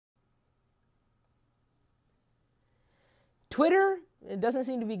Twitter, it doesn't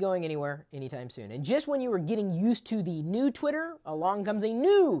seem to be going anywhere anytime soon. And just when you were getting used to the new Twitter, along comes a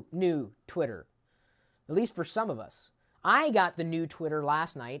new Twitter. At least for some of us. I got the new Twitter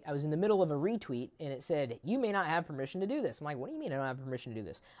last night. I was in the middle of a retweet, and it said, you may not have permission to do this. I'm like, what do you mean I don't have permission to do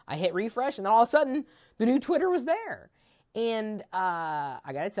this? I hit refresh, and then all of a sudden, the new Twitter was there. And I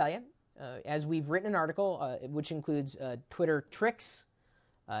got to tell you, as we've written an article, which includes Twitter tricks,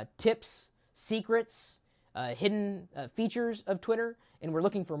 tips, secrets, hidden features of Twitter, and we're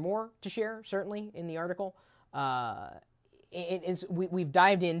looking for more to share, certainly, in the article. We've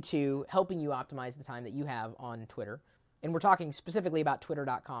dived into helping you optimize the time that you have on Twitter, and we're talking specifically about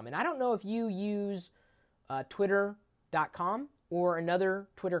Twitter.com. And I don't know if you use Twitter.com or another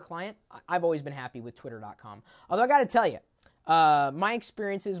Twitter client. I've always been happy with Twitter.com. Although I got to tell you, my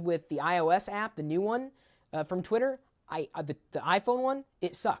experiences with the iOS app, the new one from Twitter, the iPhone one,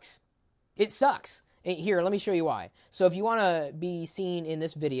 it sucks. It sucks. Here, let me show you why. So if you want to be seen in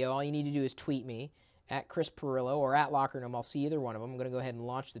this video, all you need to do is tweet me at Chris Pirillo or at Lockernome. I'll see either one of them. I'm going to go ahead and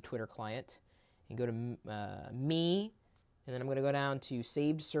launch the Twitter client and go to me, and then I'm going to go down to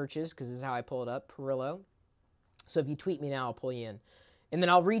saved searches because this is how I pull it up, Pirillo. So if you tweet me now, I'll pull you in. And then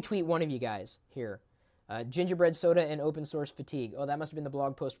I'll retweet one of you guys here. Gingerbread soda and open source fatigue. Oh, that must have been the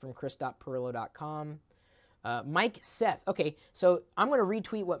blog post from chris.pirillo.com. Mike Seth. Okay, so I'm going to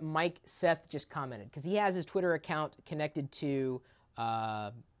retweet what Mike Seth just commented because he has his Twitter account connected to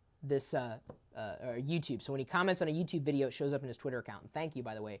this YouTube. So when he comments on a YouTube video, it shows up in his Twitter account. And thank you,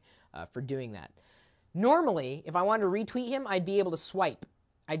 by the way, for doing that. Normally, if I wanted to retweet him, I'd be able to swipe.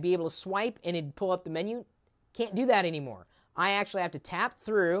 I'd be able to swipe and it'd pull up the menu. Can't do that anymore. I actually have to tap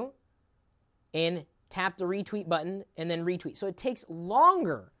through and tap the retweet button and then retweet. So it takes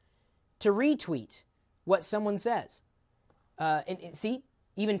longer to retweet what someone says. And see,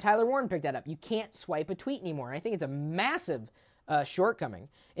 even Tyler Warren picked that up. You can't swipe a tweet anymore. And I think it's a massive shortcoming.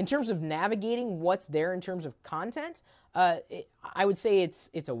 In terms of navigating what's there in terms of content, I would say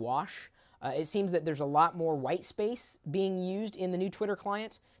it's a wash. It seems that there's a lot more white space being used in the new Twitter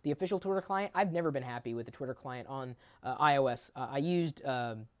client, the official Twitter client. I've never been happy with the Twitter client on iOS. I used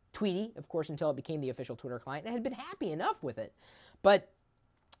Tweety, of course, until it became the official Twitter client, and I had been happy enough with it. But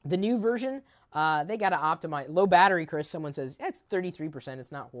the new version, they got to optimize. Low battery, Chris, someone says, it's 33%.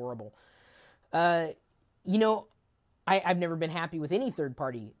 It's not horrible. You know, I've never been happy with any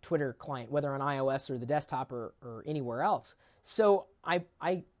third-party Twitter client, whether on iOS or the desktop or anywhere else. So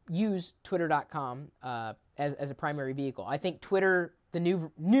I use Twitter.com as a primary vehicle. I think Twitter, the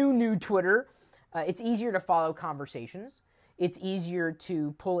new Twitter, it's easier to follow conversations. It's easier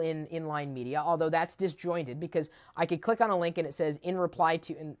to pull in inline media, although that's disjointed because I could click on a link and it says in reply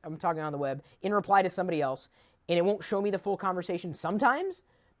to, and I'm talking on the web, in reply to somebody else, and it won't show me the full conversation sometimes,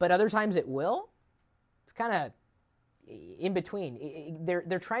 but other times it will. It's kind of in between.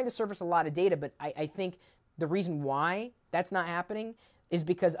 They're trying to surface a lot of data, but I think the reason why that's not happening is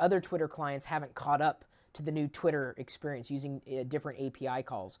because other Twitter clients haven't caught up to the new Twitter experience using different API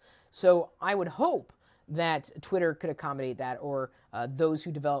calls. So I would hope that Twitter could accommodate that, or those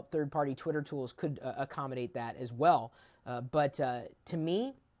who develop third-party Twitter tools could accommodate that as well. But to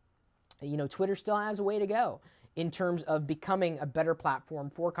me, you know, Twitter still has a way to go in terms of becoming a better platform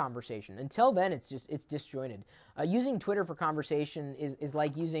for conversation. Until then, it's disjointed. Using Twitter for conversation is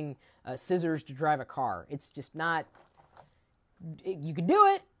like using scissors to drive a car. It's just not. You can do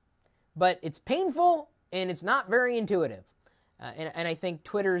it, but it's painful and it's not very intuitive. And I think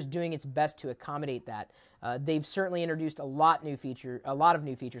Twitter is doing its best to accommodate that. They've certainly introduced a lot of new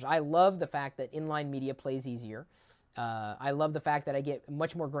features. I love the fact that inline media plays easier. I love the fact that I get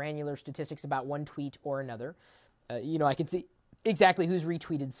much more granular statistics about one tweet or another. You know, I can see exactly who's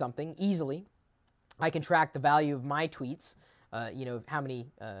retweeted something easily. I can track the value of my tweets. You know, how many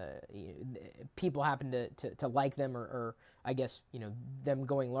people happen to like them, or I guess, you know, them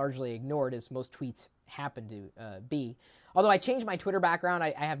going largely ignored, as most tweets happen to be. Although I changed my Twitter background,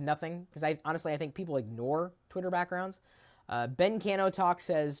 I have nothing, because I think people ignore Twitter backgrounds. Ben Cano Talk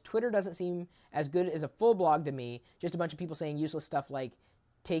says, Twitter doesn't seem as good as a full blog to me, just a bunch of people saying useless stuff like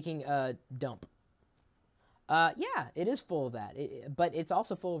taking a dump. Yeah, it is full of that, but it's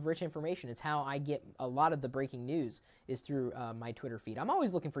also full of rich information. It's how I get a lot of the breaking news is through my Twitter feed. I'm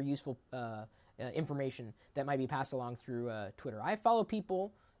always looking for useful information that might be passed along through Twitter. I follow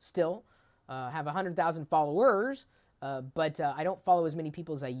people still, have 100,000 followers, but I don't follow as many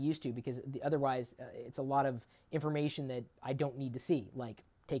people as I used to, because otherwise it's a lot of information that I don't need to see, like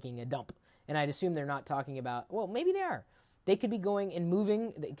taking a dump. And I'd assume they're not talking about, well, maybe they are. They could be going and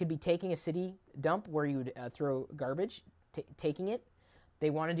moving. They could be taking a city dump where you would throw garbage, taking it. they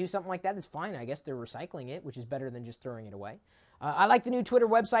want to do something like that, that's fine. I guess they're recycling it, which is better than just throwing it away. I like the new Twitter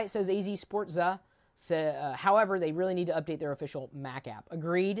website, says AZ Sportza. However, they really need to update their official Mac app.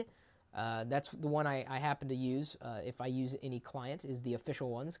 Agreed. That's the one I happen to use. If I use any client, is the official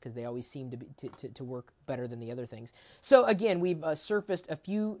ones, because they always seem to work better than the other things. So again, we've surfaced a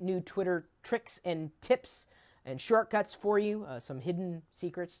few new Twitter tricks and tips and shortcuts for you, some hidden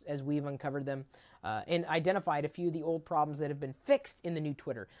secrets as we've uncovered them, and identified a few of the old problems that have been fixed in the new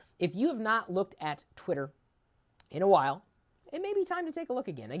Twitter. If you have not looked at Twitter in a while, it may be time to take a look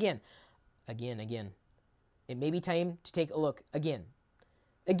again. Again. It may be time to take a look again.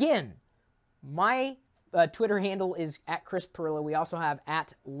 My Twitter handle is at Chris Pirillo. We also have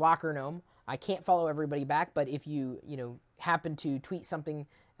at LockerGnome. I can't follow everybody back, but if you happen to tweet something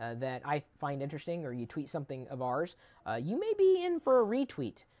that I find interesting, or you tweet something of ours, you may be in for a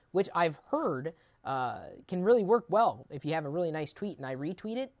retweet, which I've heard can really work well. If you have a really nice tweet and I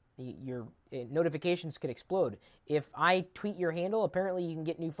retweet it, your notifications could explode. If I tweet your handle, apparently you can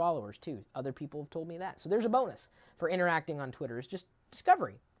get new followers too. Other people have told me that. So there's a bonus for interacting on Twitter. It's just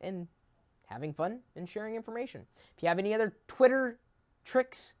discovery and having fun and sharing information. If you have any other Twitter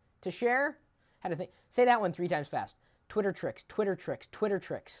tricks to share, how to think. Say that one 3 times fast. Twitter tricks, Twitter tricks, Twitter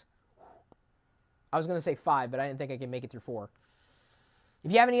tricks. I was going to say 5, but I didn't think I could make it through 4.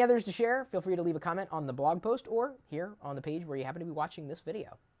 If you have any others to share, feel free to leave a comment on the blog post or here on the page where you happen to be watching this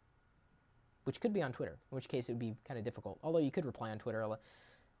video, which could be on Twitter, in which case it would be kind of difficult. Although you could reply on Twitter,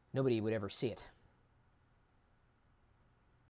 nobody would ever see it.